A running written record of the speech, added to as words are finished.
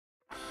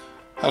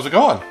How's it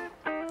going?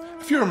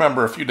 If you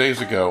remember, a few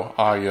days ago,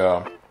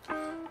 I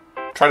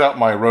tried out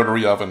my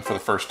rotary oven for the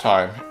first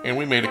time, and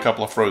we made a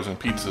couple of frozen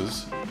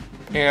pizzas,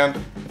 and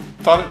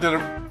thought it did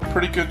a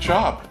pretty good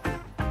job.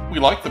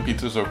 We liked the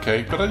pizzas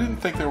okay, but I didn't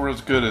think they were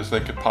as good as they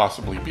could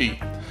possibly be.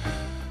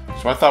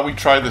 So I thought we'd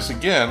try this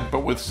again, but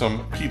with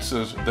some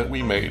pizzas that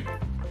we made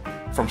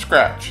from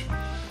scratch.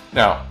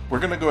 Now, we're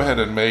going to go ahead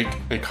and make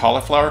a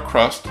cauliflower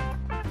crust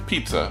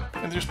pizza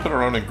and just put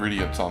our own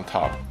ingredients on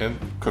top and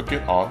cook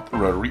it on the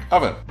rotary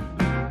oven.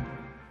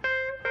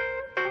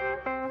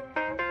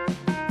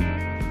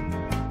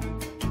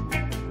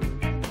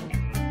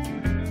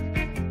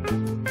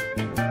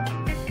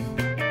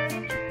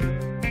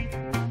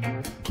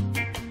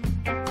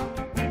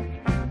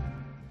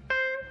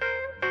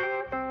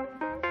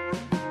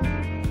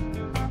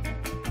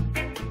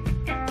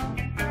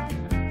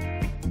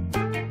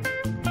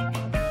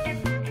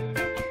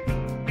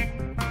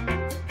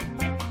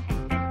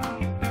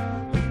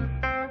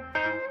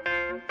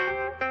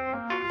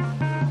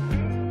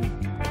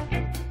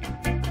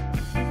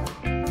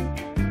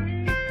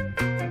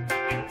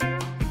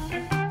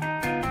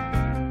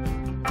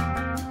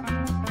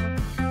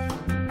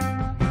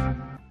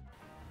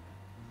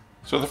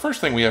 So the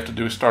first thing we have to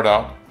do is start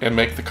out and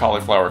make the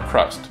cauliflower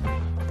crust.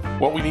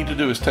 What we need to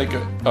do is take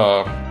we're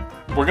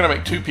going to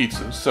make two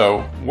pizzas.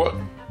 So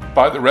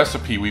by the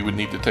recipe we would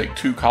need to take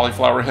 2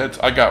 cauliflower heads.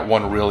 I got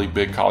one really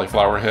big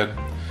cauliflower head.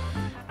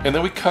 And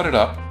then we cut it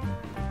up.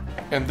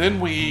 And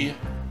then we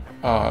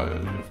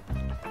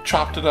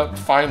chopped it up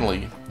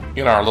finely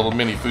in our little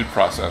mini food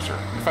processor.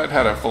 If I'd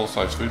had a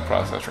full-size food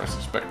processor, I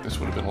suspect this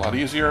would have been a lot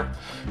easier.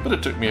 But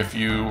it took me a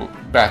few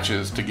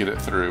batches to get it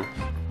through.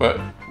 But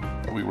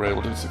we were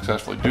able to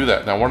successfully do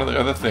that. Now, one of the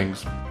other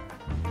things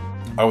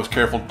I was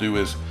careful to do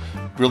is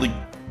really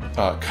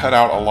cut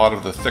out a lot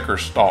of the thicker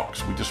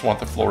stalks. We just want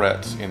the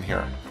florets in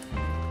here.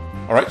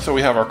 All right, so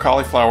we have our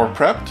cauliflower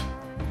prepped.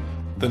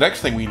 The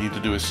next thing we need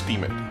to do is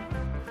steam it.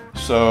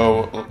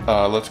 So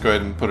let's go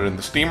ahead and put it in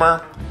the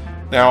steamer.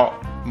 Now,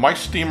 my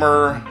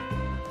steamer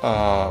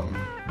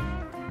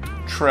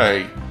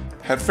tray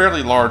had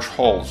fairly large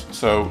holes.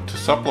 So to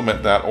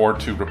supplement that or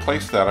to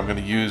replace that, I'm going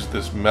to use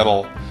this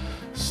metal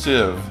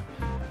sieve,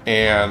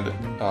 and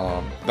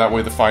that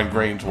way the fine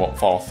grains won't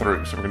fall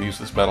through. So we're going to use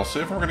this metal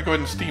sieve, and we're going to go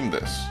ahead and steam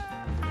this.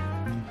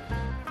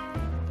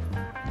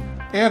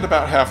 And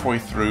about halfway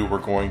through, we're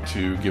going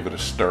to give it a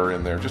stir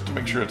in there just to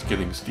make sure it's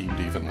getting steamed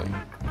evenly.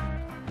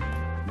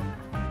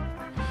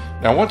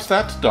 Now once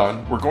that's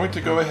done, we're going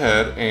to go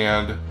ahead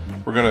and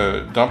we're going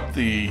to dump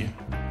the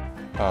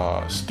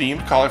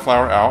steamed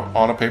cauliflower out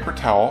on a paper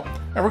towel,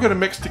 and we're going to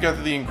mix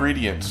together the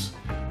ingredients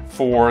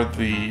for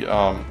the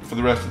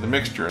rest of the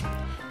mixture.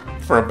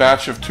 For a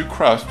batch of 2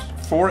 crusts,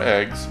 4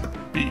 eggs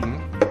beaten,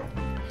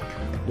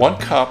 1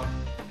 cup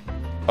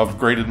of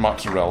grated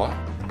mozzarella,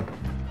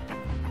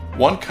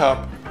 1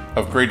 cup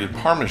of grated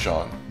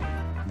Parmesan,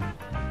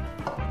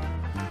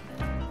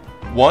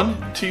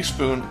 1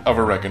 teaspoon of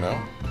oregano,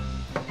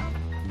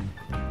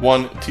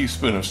 1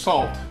 teaspoon of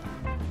salt,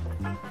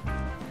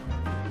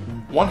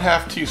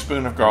 1/2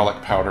 teaspoon of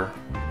garlic powder,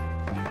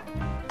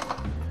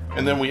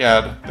 and then we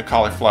add the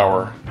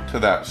cauliflower to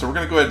that. So we're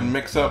going to go ahead and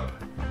mix up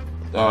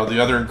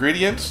the other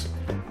ingredients.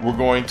 We're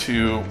going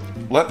to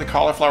let the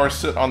cauliflower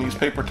sit on these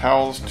paper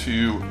towels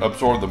to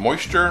absorb the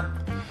moisture,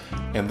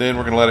 and then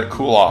we're going to let it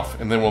cool off,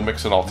 and then we'll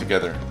mix it all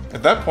together.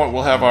 At that point,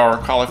 we'll have our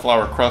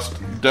cauliflower crust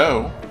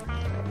dough,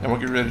 and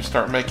we'll get ready to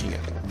start making it.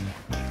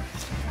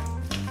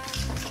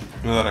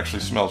 Well, that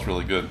actually smells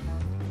really good.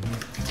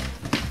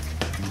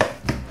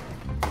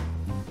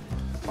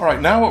 All right,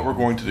 now what we're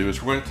going to do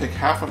is we're going to take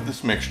half of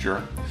this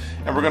mixture,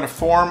 and we're going to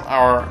form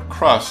our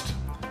crust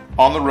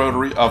on the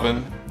rotary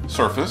oven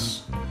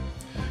surface,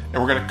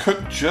 and we're going to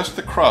cook just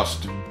the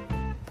crust.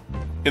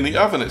 In the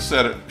oven it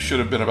said it should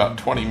have been about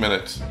 20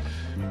 minutes.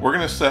 We're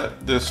going to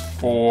set this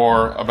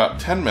for about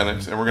 10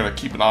 minutes, and we're going to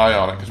keep an eye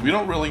on it because we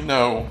don't really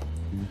know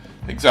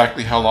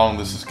exactly how long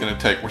this is going to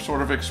take. We're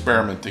sort of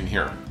experimenting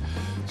here.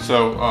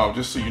 So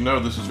just so you know,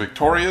 this is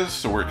Victoria's,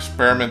 so we're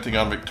experimenting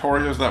on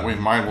Victoria's. That way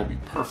mine will be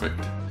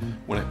perfect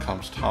when it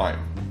comes time.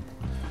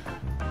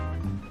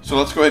 So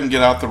let's go ahead and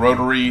get out the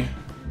rotary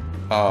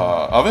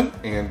oven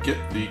and get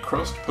the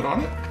crust put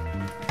on it.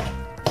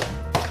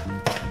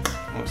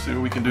 Let's see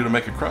what we can do to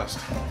make a crust.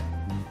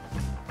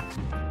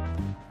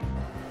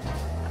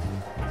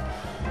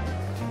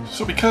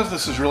 So because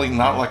this is really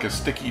not like a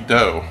sticky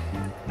dough,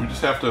 we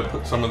just have to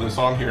put some of this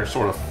on here and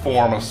sort of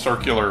form a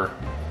circular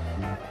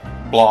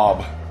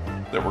blob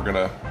that we're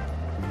gonna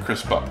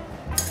crisp up.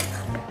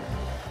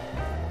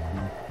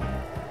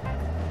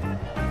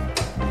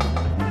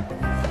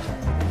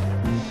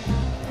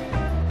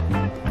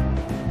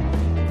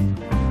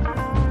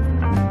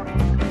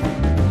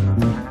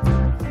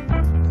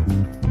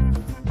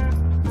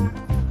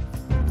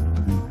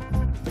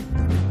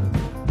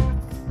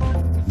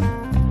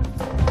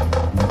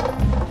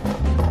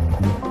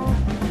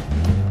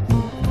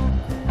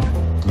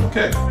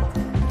 Okay,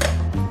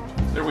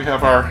 there we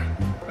have our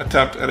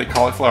attempt at a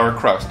cauliflower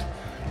crust.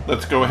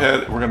 Let's go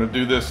ahead, we're going to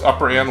do this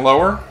upper and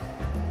lower.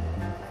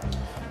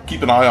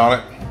 keep an eye on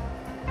it.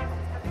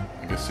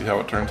 I guess see how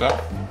it turns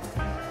out.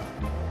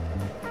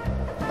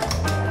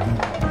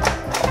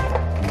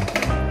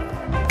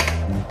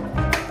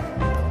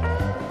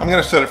 I'm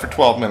going to set it for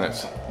 12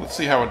 minutes. Let's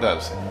see how it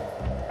does.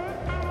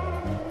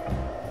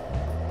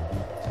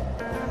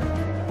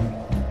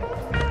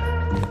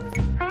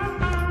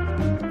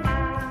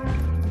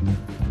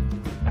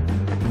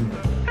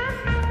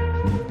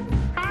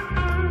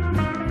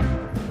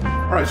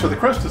 Alright, so the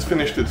crust has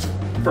finished its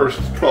first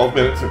 12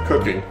 minutes of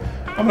cooking.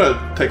 I'm going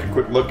to take a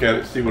quick look at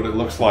it, see what it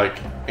looks like,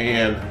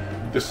 and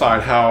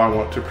decide how I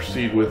want to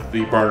proceed with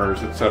the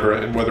burners,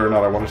 etc., and whether or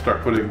not I want to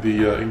start putting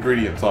the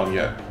ingredients on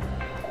yet.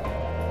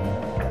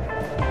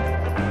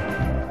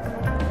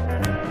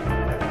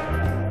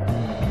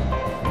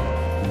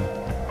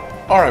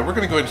 Alright, we're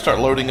going to go ahead and start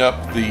loading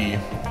up the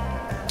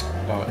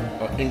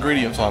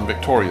ingredients on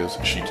Victoria's.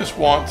 She just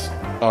wants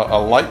a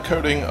light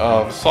coating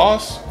of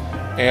sauce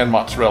and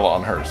mozzarella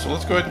on hers. So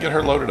let's go ahead and get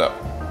her loaded up.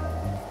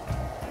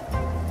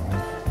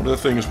 One of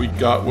the things we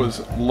got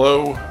was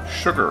low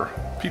sugar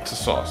pizza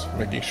sauce,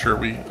 making sure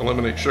we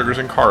eliminate sugars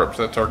and carbs.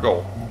 That's our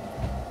goal.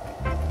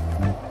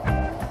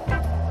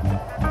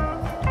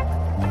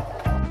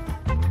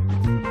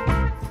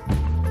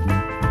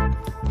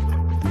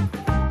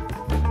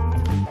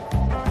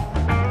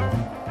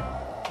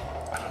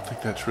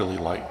 That's really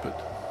light, but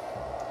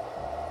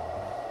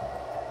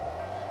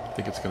I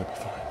think it's going to be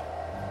fine.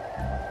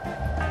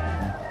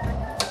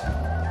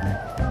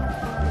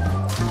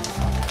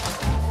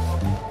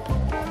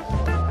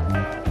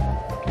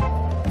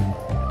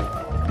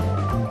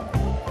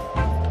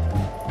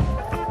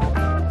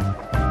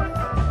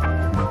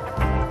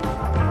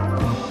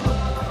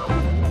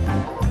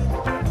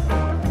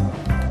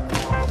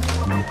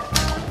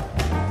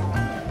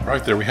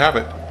 Right, there we have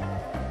it.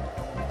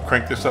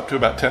 Crank this up to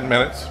about 10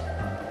 minutes.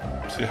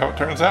 See how it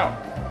turns out.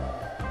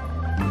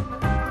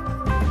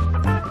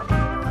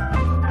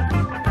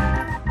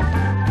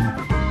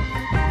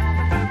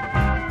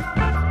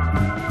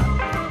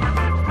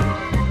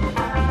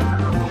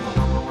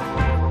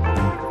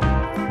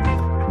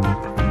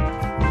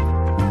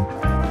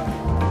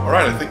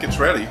 Alright, I think it's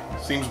ready.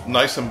 Seems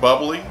nice and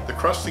bubbly. The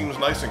crust seems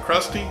nice and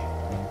crusty.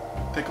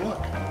 Take a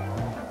look.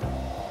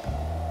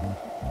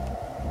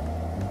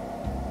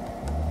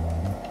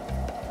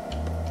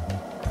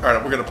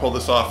 Alright, we're going to pull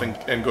this off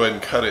and go ahead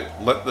and cut it.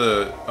 Let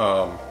the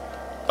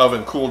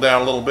oven cool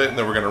down a little bit, and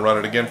then we're going to run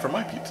it again for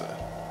my pizza.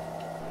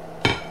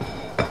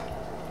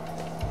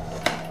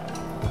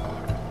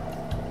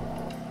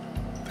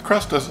 The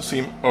crust doesn't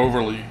seem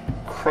overly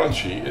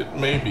crunchy. It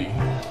may be.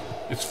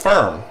 It's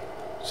firm,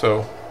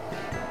 so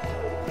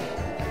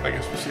I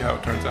guess we'll see how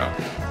it turns out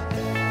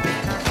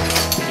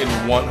in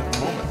one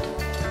moment.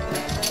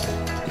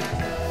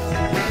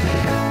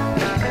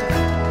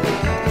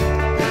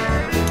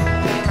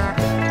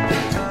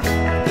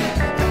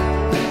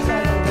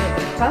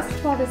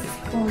 Crust, while this is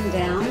cooling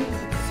down,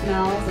 it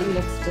smells and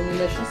looks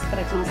delicious, but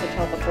I can also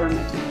tell the burn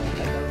my tongue if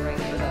I go right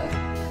for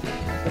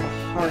the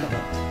heart of it.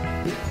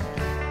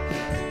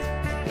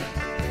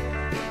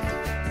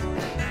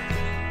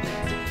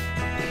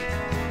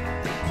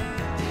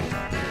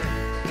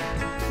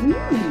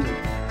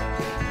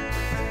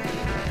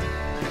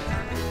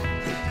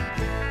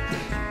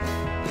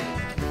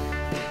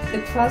 The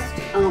crust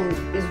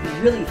is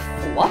really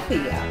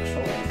fluffy,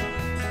 actually,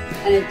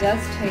 and it does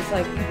taste,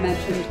 like you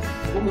mentioned,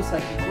 almost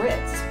like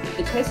grits.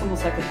 It tastes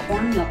almost like a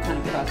cornmeal kind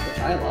of crust, which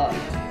I love.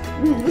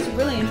 This is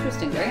really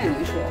interesting, very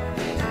unusual.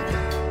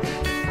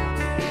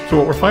 So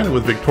what we're finding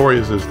with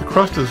Victoria's is the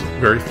crust is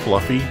very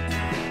fluffy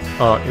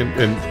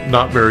and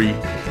not very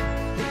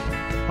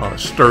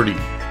sturdy.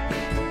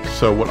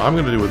 So what I'm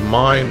going to do with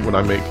mine when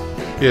I make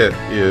it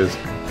is,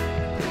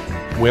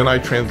 when I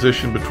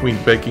transition between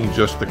baking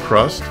just the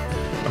crust,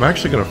 I'm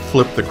actually going to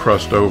flip the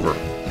crust over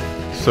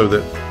so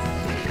that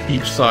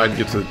each side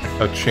gets a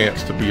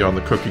chance to be on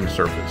the cooking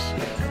surface.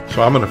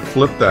 So I'm going to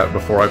flip that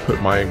before I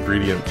put my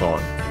ingredients on,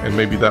 and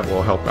maybe that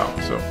will help out.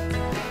 So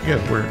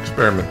again, we're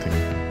experimenting.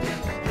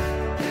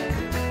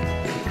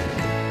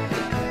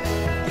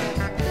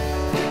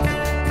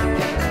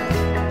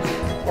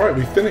 Alright,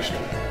 we finished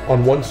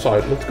on one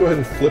side. Let's go ahead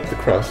and flip the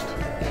crust,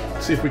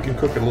 see if we can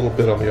cook it a little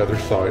bit on the other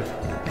side,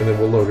 and then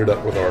we'll load it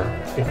up with our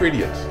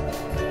ingredients.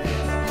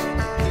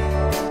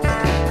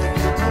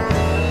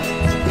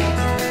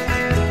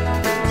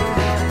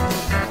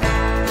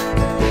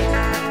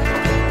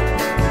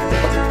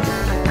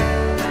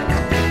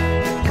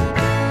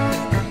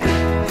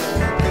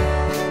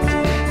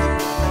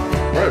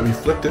 Alright, we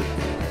flipped it.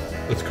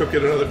 Let's cook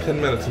it another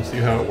 10 minutes and see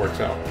how it works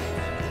out.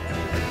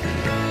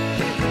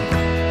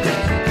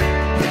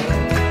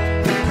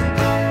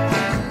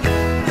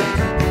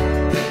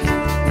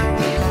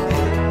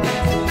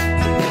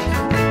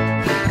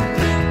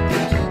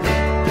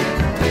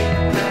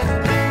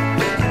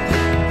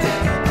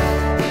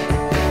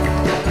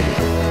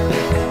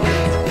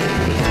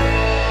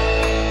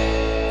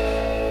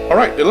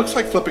 Alright, it looks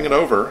like flipping it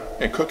over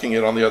and cooking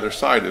it on the other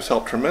side has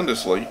helped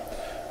tremendously.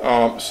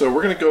 So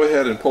we're going to go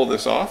ahead and pull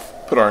this off,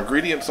 put our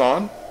ingredients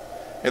on,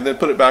 and then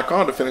put it back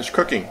on to finish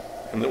cooking,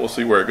 and then we'll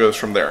see where it goes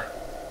from there.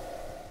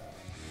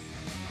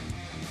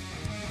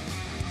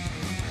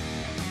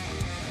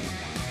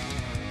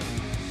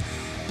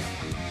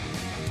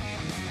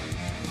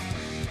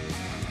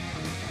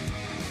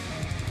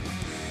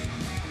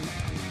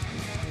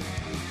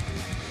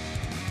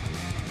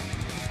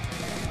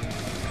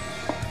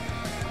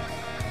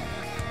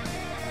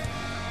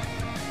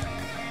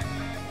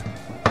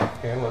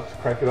 And let's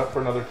crank it up for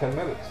another 10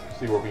 minutes,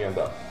 see where we end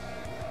up.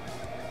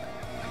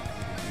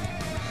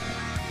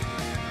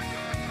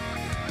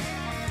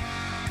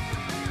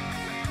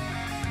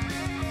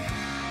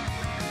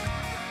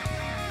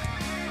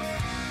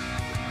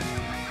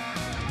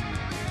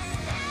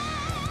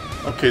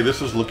 Okay,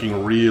 this is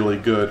looking really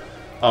good.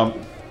 I'm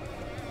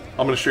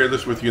going to share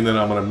this with you, and then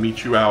I'm going to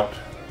meet you out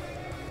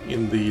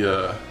in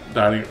the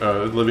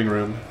living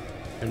room,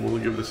 and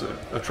we'll give this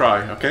a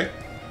try, okay?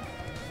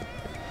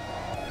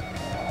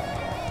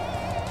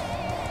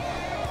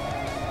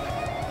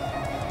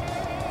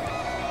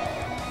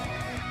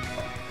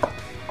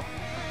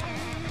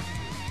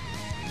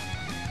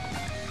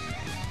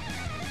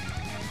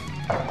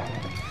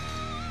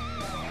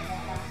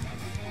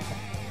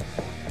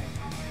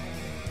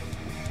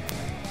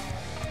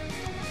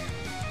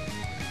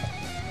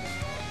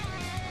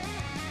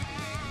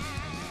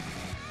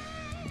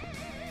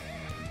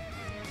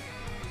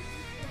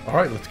 All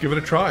right, let's give it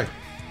a try.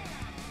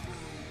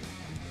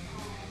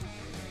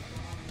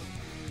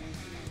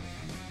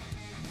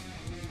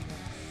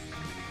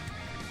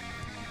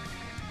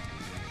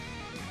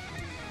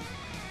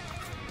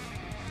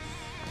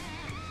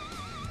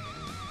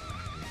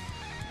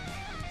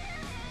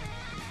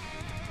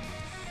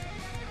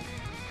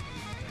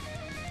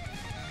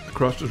 The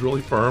crust is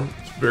really firm.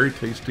 It's very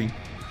tasty. The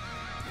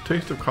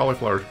taste of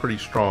cauliflower is pretty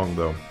strong,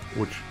 though,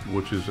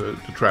 which is a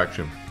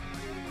detraction.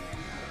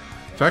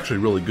 It's actually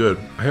really good.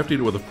 I have to eat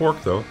it with a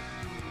fork, though.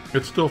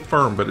 It's still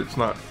firm, but it's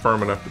not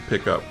firm enough to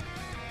pick up.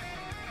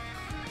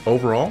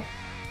 Overall,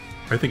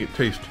 I think it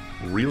tastes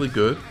really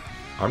good.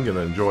 I'm going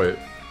to enjoy it,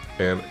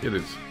 and it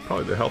is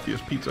probably the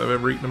healthiest pizza I've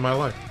ever eaten in my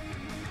life.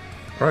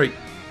 All right.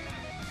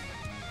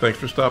 Thanks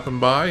for stopping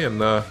by,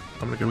 and I'm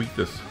going to go eat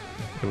this,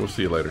 and we'll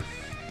see you later.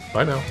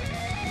 Bye now.